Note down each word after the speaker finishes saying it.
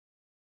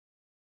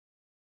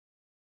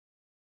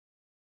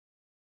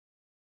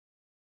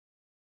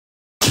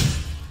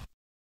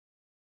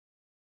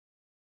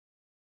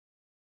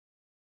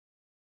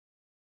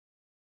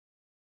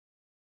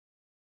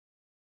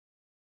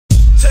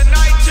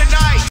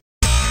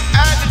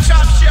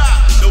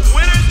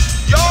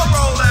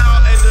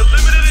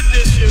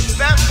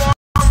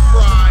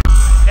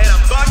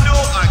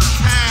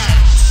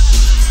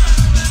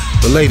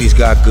lady's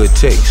got good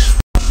taste.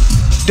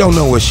 Don't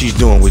know what she's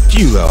doing with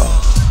you, though.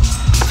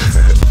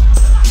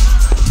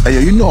 Hey, yo,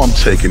 you know I'm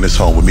taking this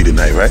home with me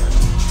tonight, right?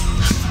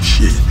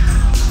 Shit,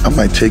 I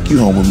might take you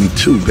home with me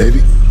too,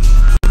 baby.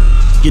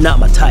 You're not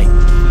my type.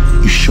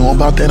 You sure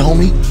about that,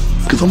 homie?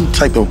 Cause I'm the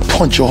type to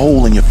punch a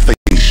hole in your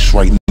face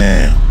right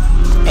now.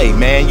 Hey,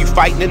 man, you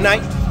fighting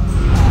tonight?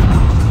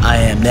 I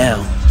am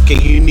now.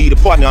 Okay, you need a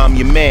partner, I'm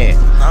your man.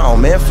 Oh,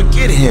 man,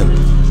 forget him.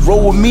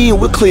 Roll with me and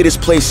we'll clear this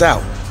place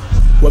out.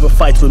 Whoever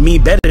fights with me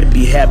better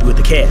be happy with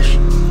the cash,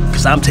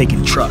 cause I'm taking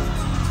the truck.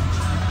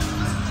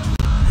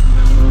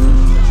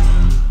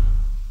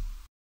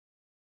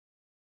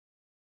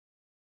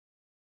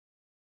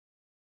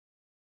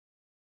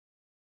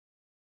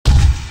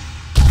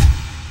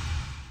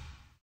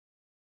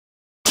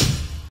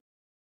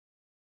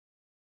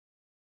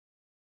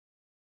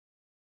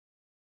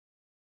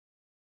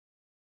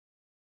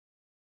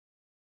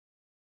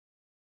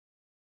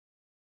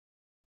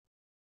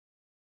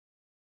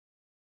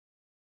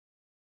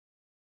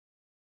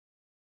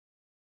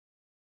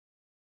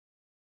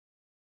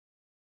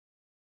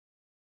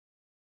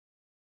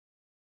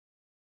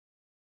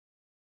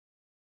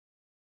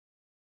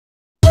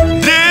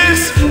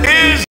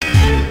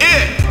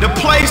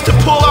 To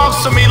pull off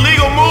some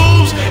illegal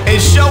moves and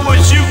show what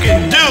you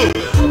can do.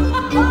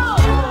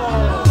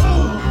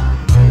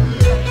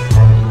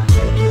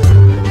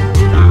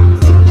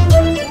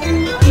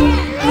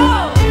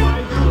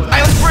 Hey,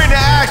 let's bring the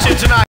action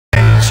tonight,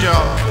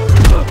 y'all.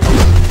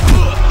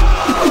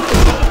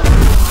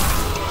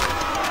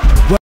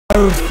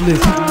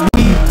 Worthless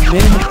weed,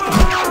 man.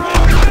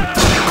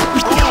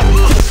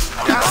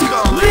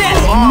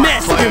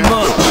 Mess him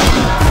up.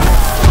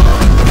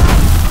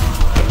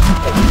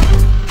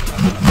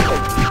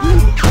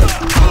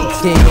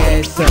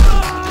 Ass up.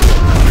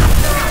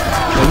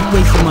 Yo, you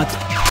wasting my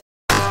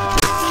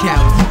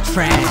cow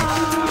trash.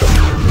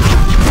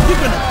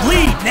 You're gonna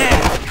bleed now.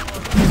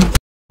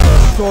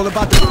 It's all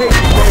about the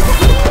paper, baby.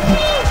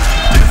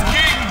 It's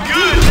getting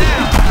good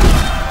now.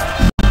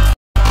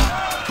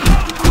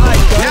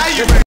 Now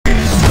you're ready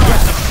to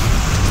start.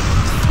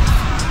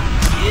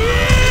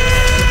 Yeah!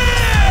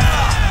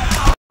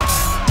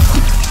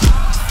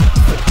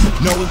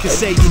 No one can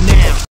save you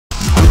now.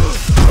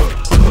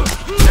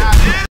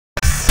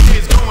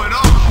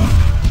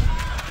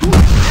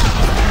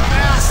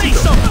 See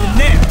something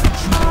there.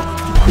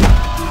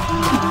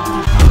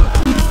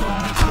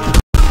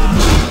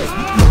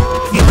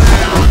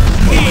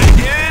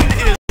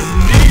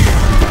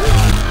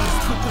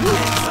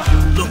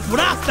 Look what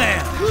I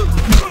found.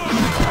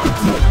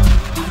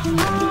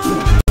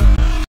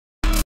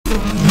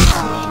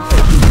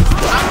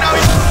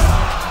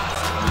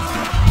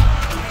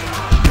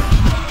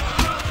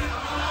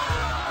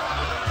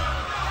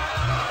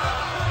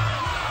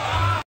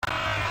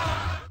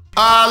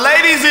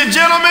 Ladies and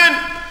gentlemen,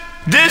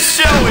 this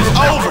show is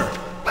over.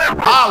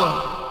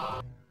 Holla.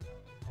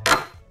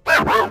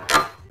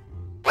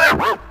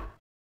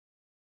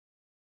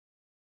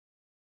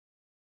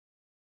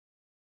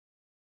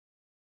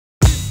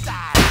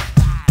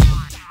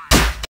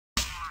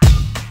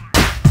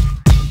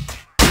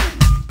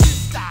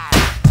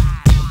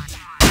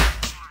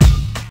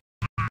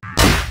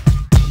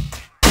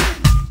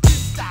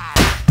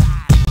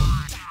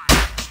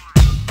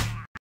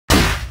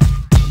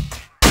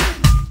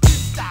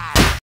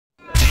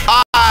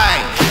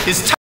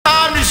 It's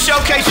time to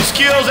showcase your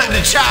skills at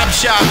the chop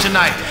shop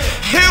tonight.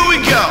 Here we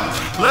go.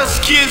 Let's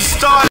get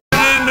started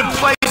in the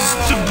place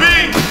to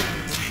be.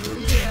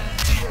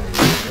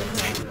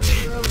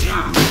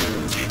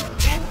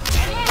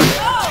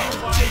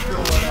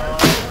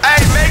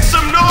 Hey, make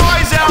some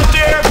noise out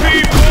there,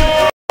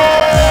 people.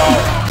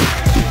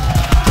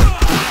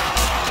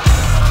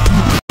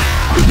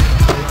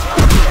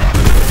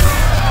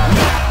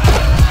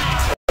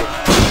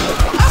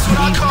 That's what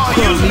I call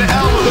using the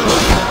elevator.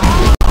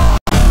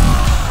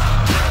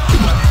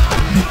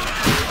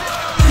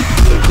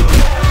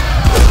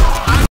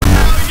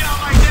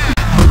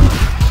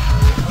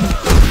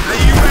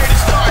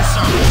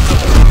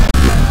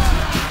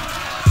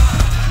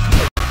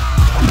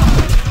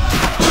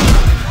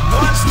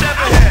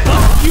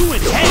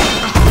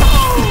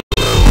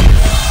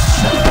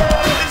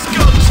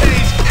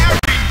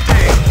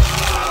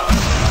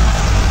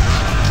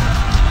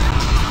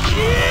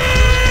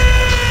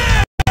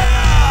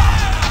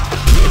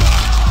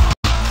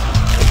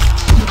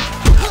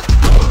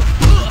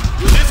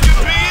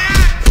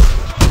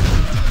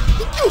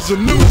 A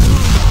new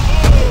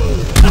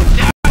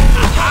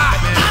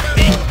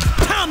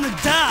Time to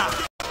die.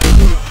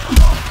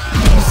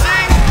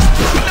 See?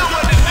 You know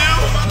what to do.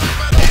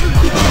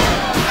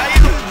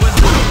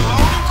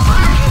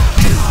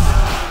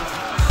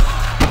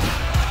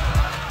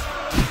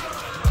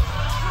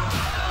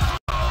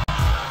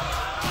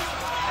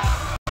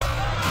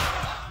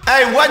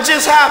 Hey, what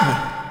just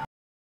happened?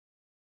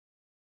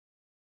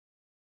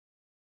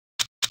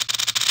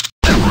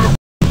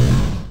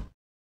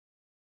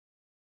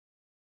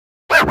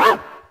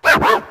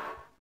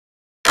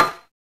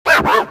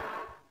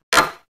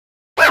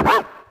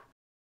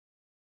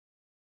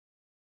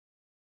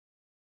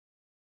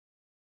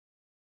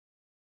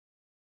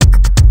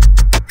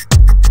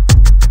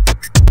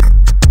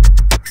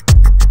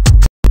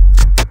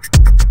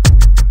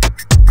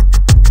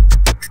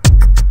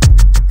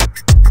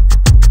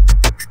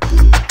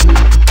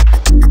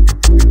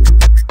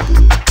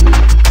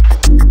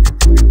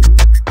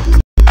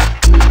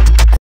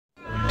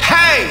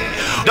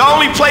 The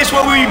only place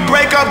where we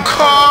break up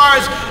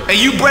cars and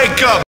you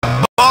break up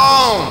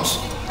bones.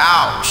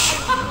 Ouch.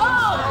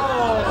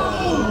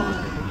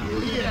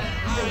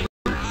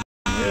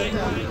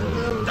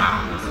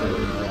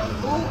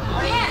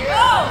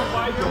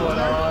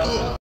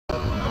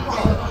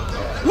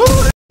 Woo,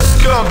 this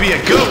is gonna be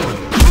a good one.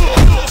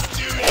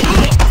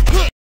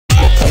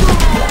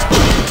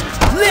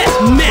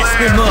 Let's mess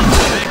him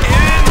up.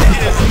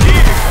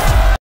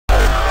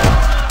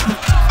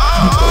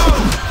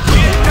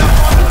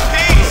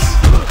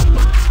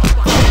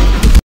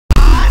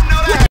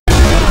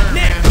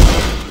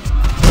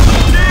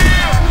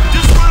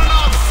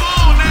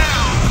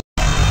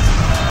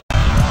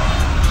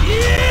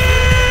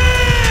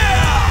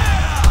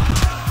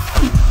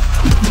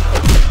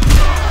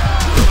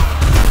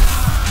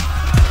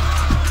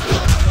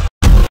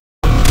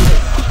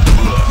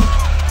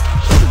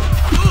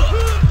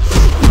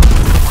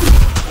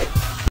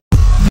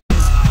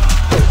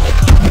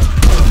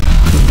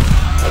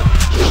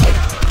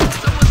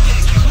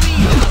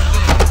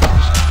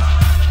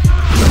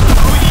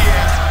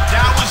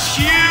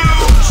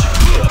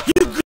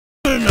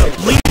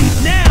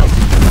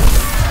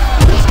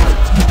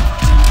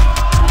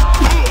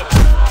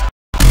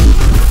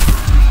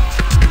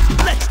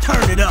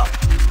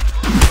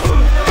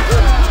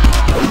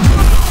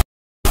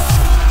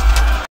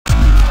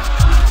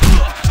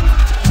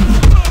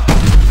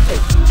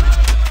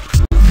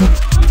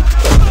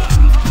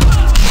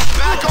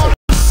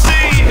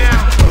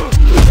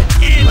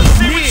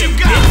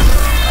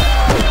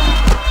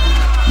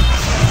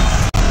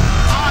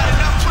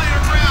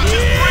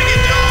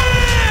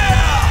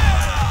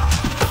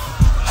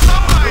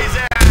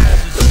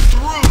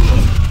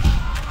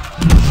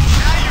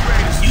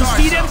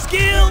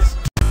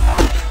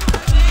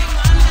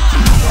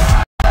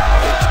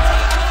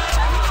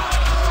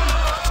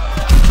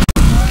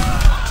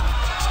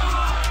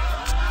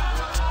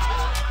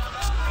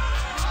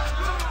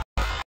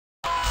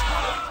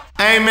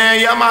 Hey man,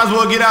 y'all might as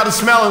well get out of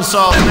smelling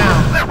salt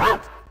now.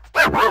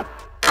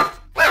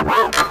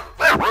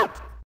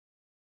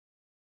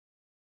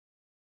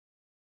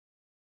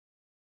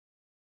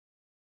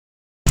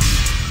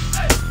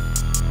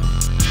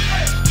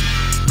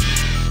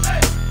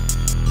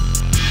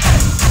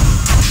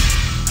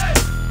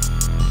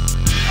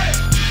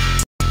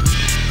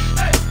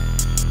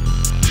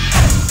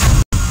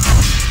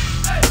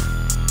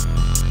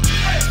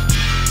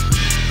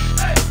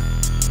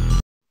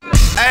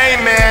 Hey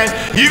man,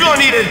 you gonna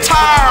need a tire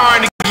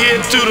iron to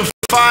get through the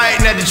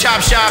fighting at the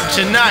chop shop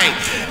tonight.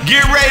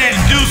 Get ready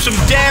to do some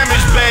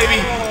damage,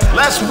 baby.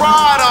 Let's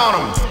ride on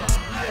them.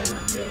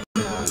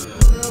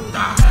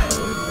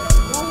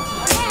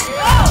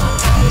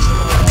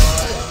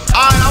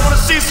 Alright, I wanna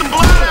see some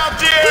blood out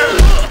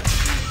there.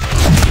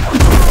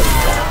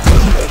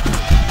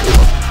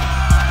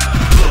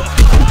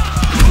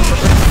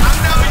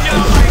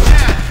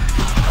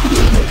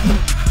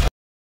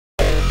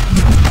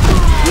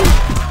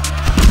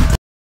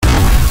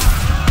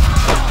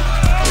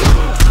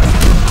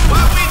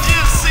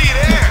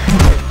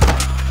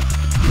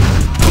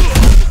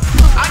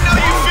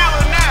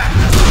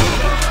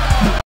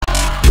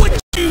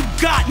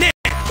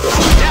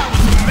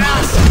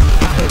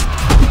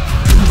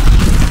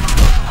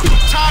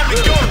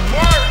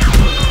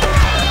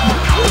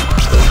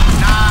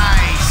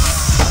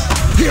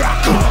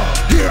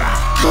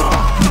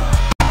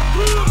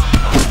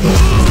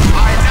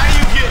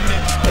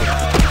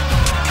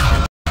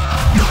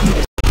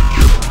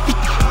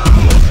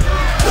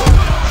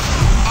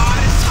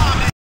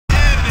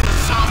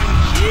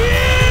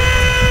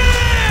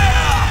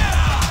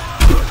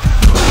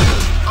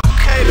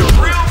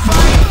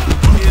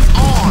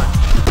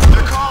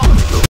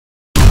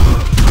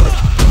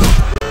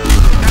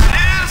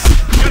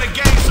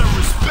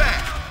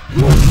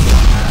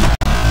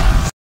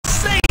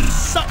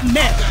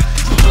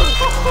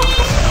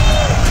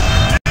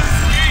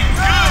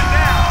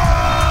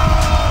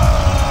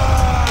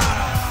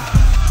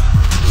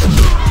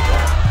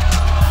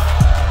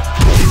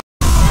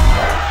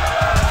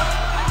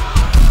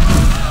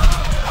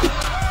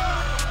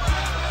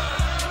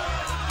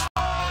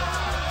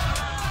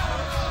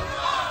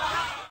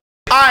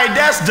 Alright,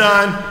 that's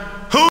done.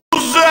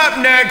 Who's up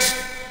next?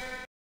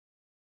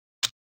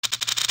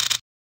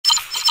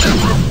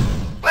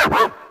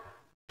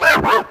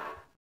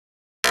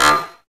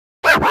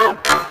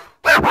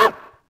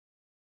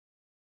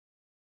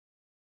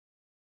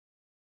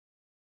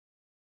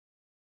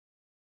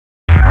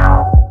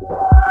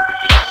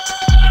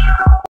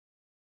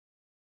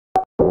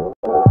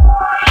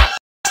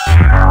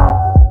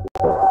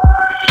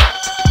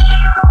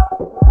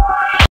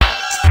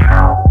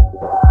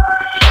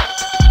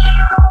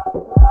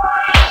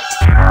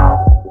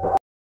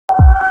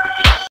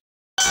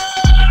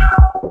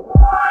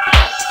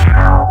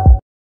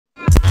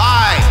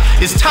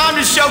 It's time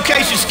to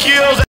showcase your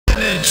skills at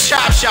the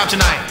chop shop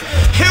tonight.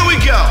 Here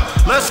we go.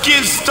 Let's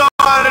get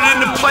started in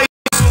the place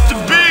to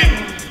be.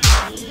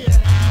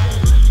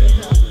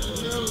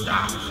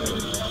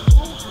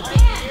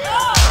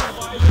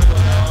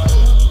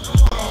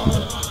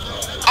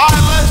 All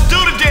right,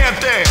 damn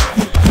thing.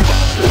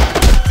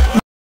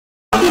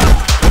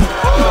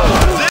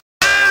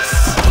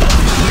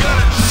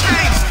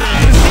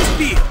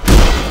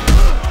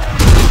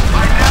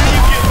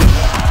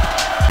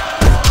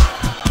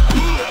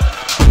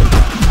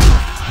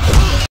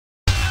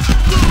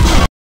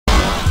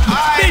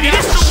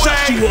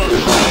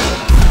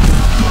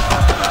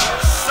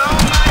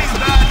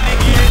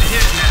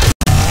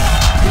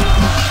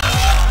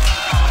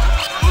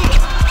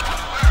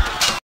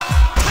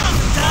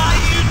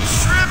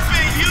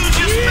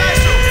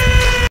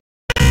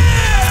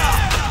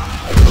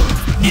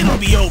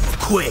 Be over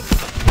quick.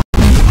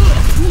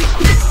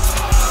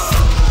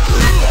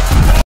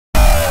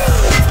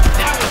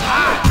 That was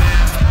hot,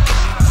 man.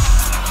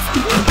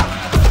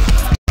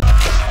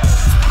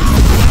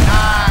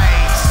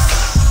 Nice.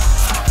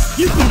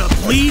 You gonna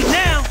bleed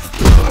now?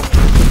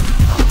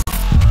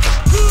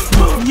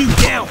 Putting you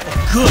down for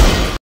good.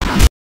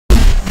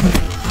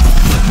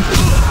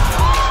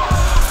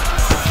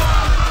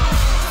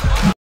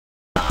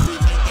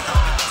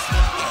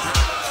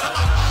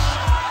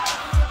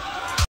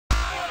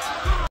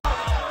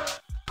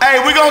 Hey,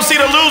 we gonna see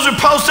the loser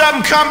post up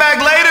and come back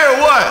later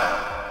or what?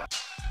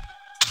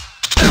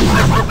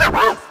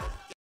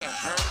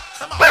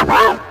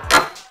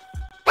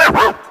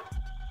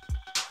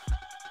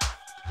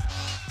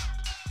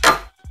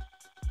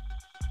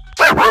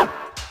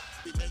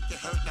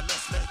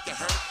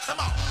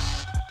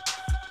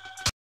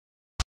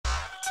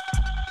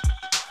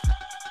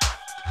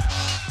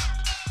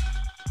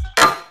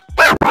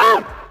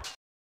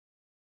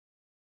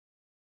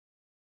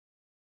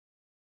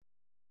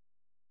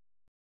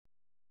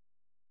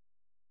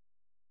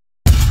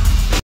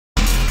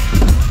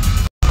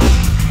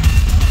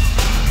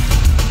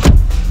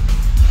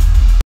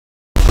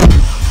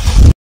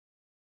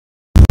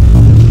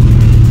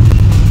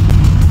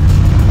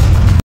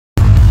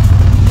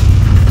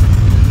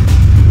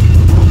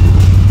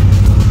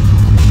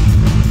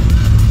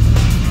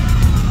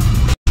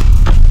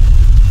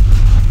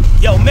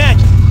 Yo,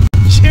 Magic,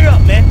 cheer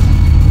up, man.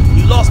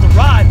 You lost the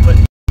ride, but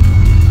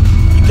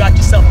you got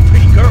yourself a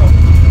pretty girl.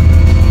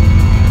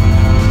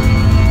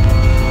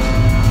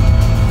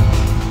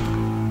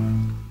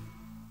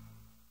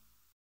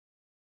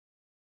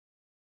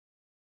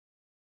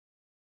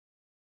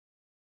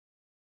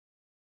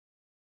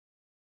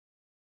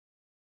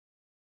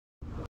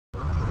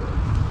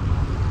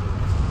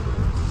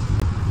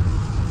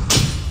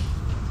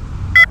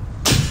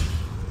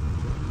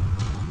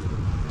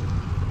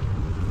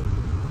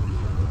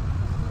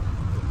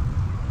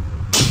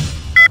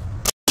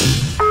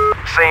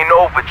 This ain't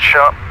over,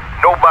 chump.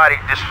 Nobody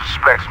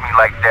disrespects me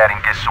like that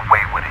and gets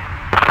away with it.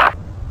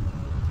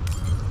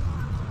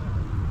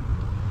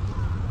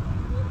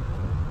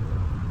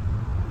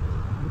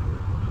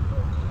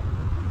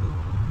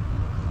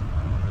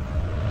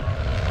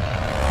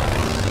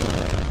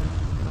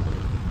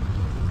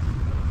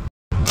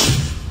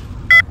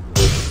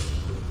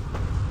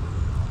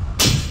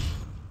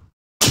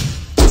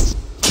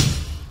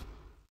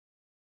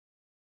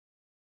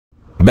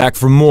 Back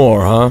for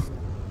more, huh?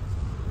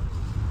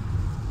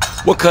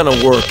 What kind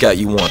of workout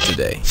you want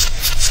today?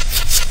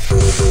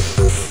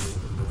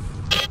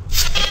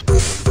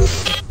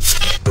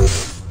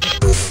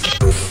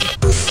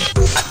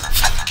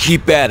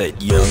 Keep at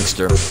it,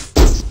 youngster.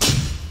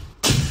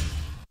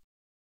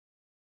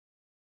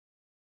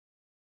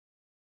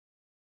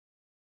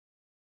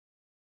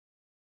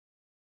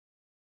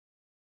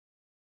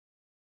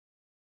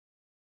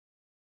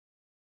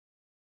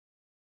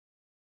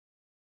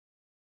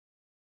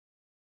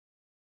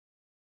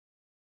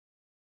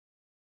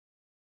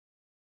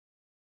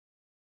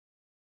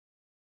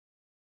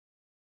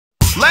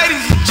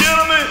 Ladies and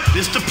gentlemen,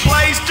 this the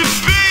place to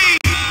be.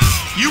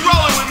 You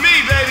rolling with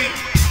me, baby.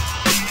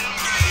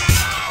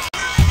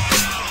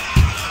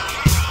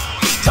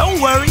 Don't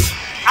worry,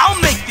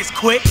 I'll make this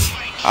quick.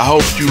 I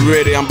hope you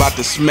ready. I'm about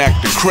to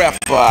smack the crap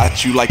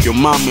out you like your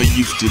mama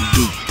used to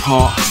do,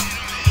 punk.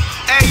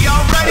 Hey,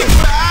 y'all ready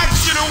for the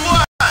action or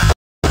what?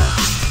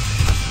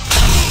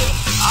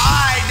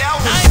 Alright, that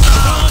was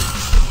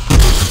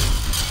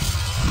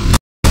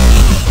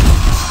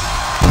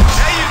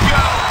there you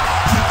go.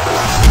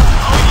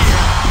 Oh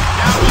yeah,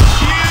 that was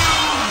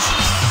huge.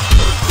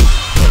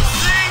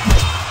 See?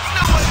 You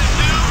know what to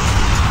do.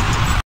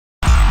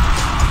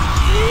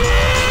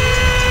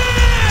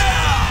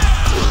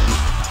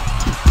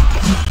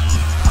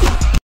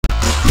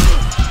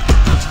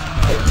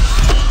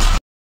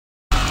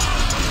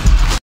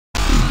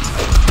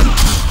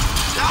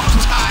 That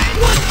was tight.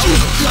 What you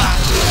got?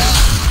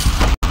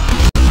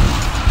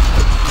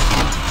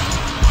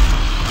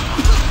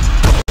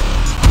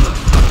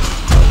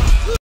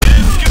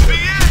 This could be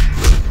it.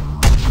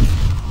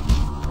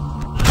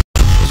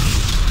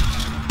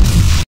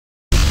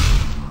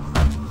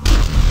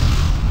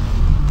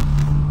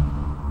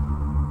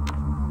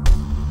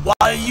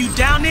 While you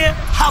down there,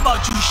 how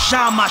about you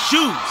shine my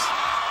shoes?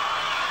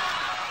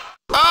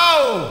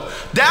 Oh,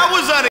 that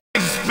was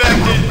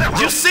unexpected. Did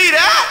you see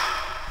that?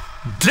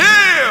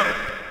 Damn!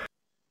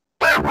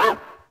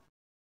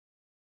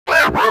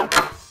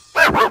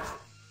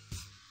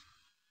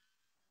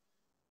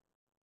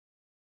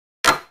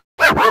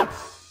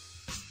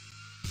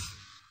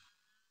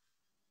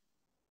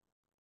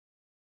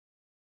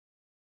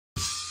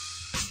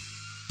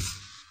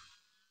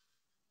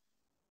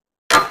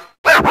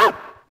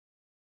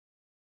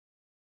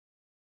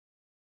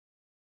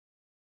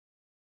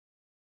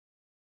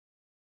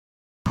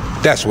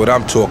 That's what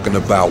I'm talking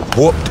about.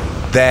 Whooped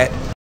that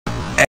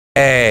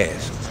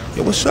ass.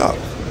 Yo, what's up?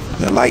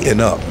 Man,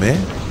 lighten up,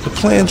 man. The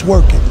plan's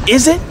working.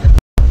 Is it?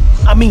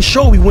 I mean,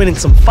 sure, we winning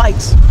some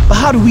fights, but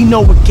how do we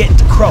know we're getting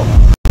to Crow?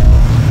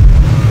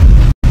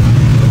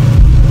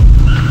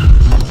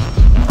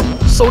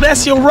 So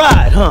that's your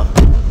ride, huh?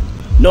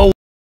 No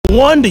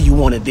wonder you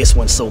wanted this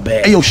one so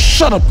bad. Hey, yo,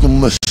 shut up and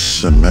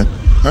listen, man.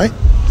 All right?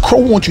 Crow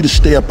wants you to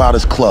stay up out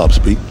his clubs,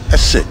 B.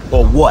 That's it.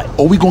 Or what?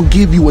 Or we gonna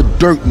give you a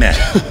dirt nap.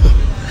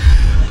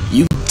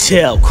 You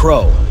tell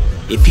Crow.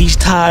 If he's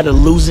tired of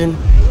losing,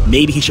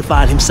 maybe he should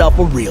find himself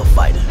a real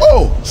fighter.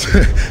 Oh,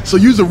 so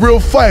you's a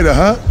real fighter,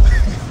 huh?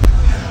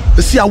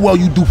 Let's see how well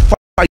you do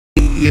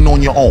fighting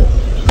on your own.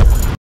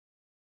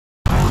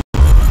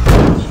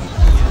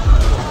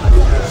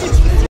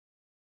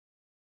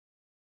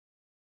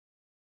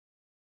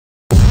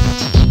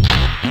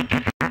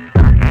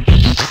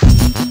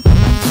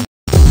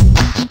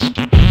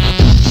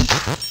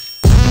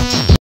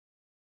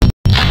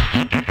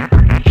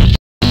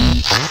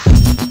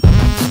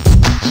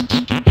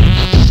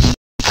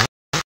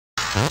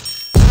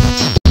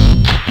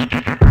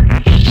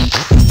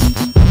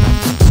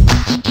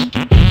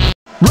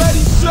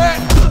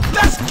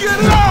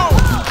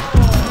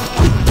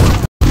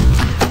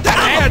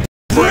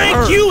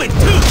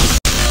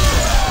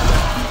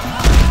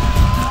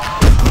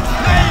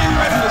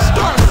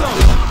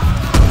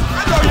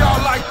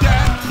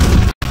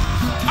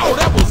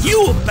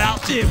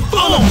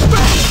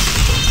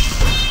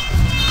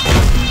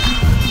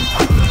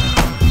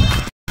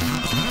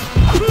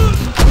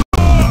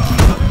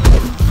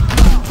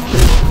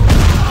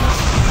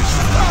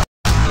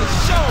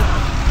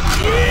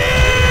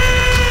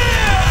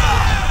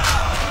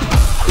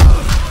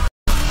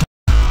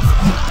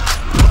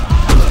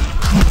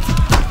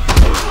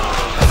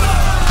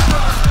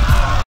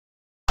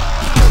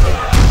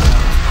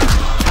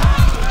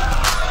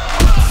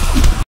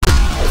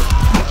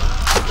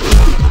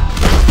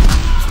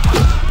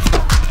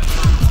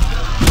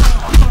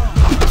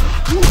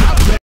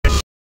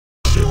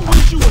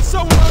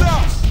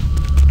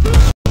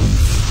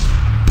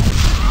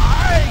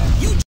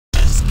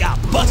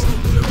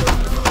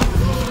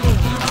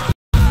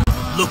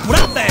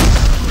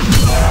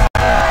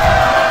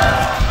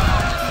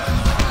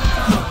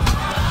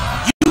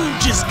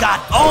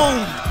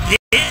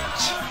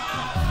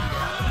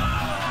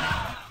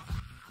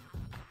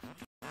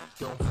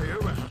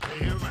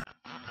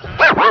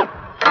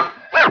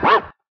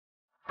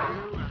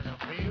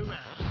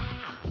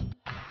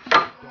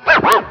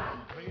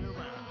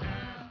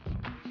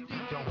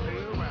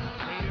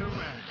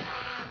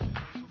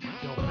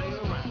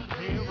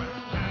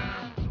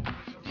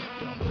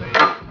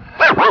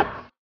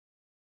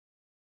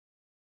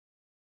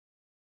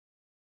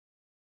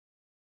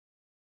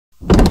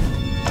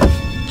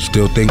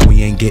 Still think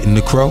we ain't getting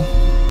the Crow?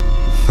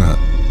 Huh.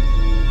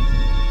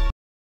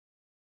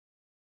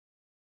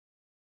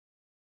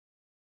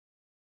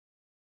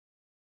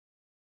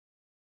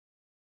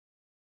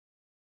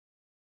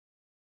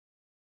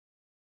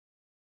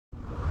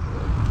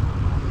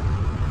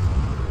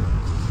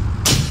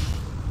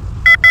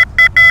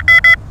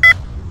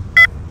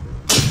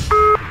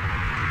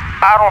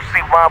 I don't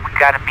see why we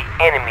gotta be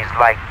enemies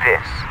like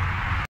this.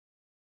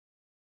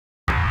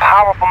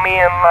 Powerful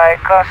men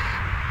like us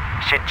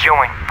should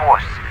join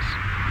forces.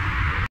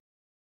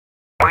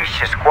 We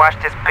should squash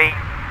this beef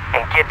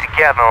and get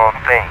together on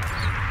things.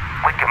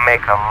 We can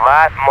make a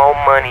lot more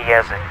money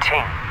as a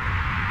team.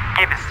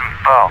 Give it some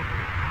thought.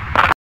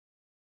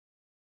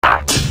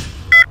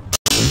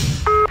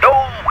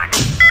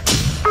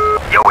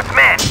 Yo, it's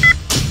Matt.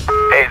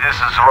 Hey, this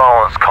is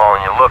Rollins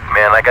calling you. Look,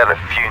 man, I got a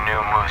few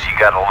new moves you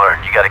gotta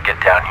learn. You gotta get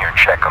down here and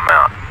check them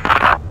out.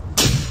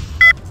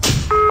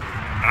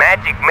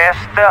 Magic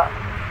messed up.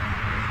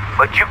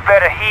 But you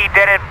better heed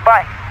that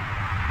advice.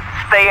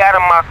 Stay out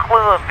of my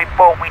clubs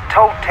before we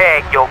toe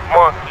tag your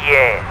monkey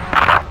ass.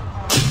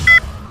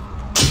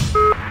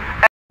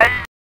 Hey,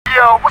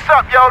 yo, what's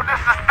up, yo?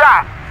 This is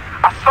Doc.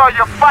 I saw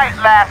your fight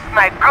last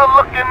night. Good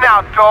looking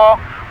out, dog.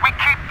 We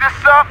keep this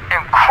up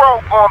and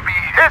Crow gonna be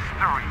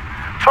history.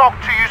 Talk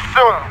to you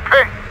soon.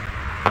 Peace.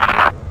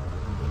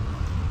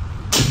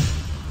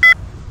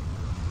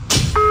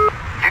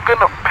 You're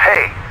gonna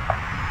pay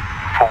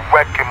for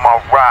wrecking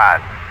my ride,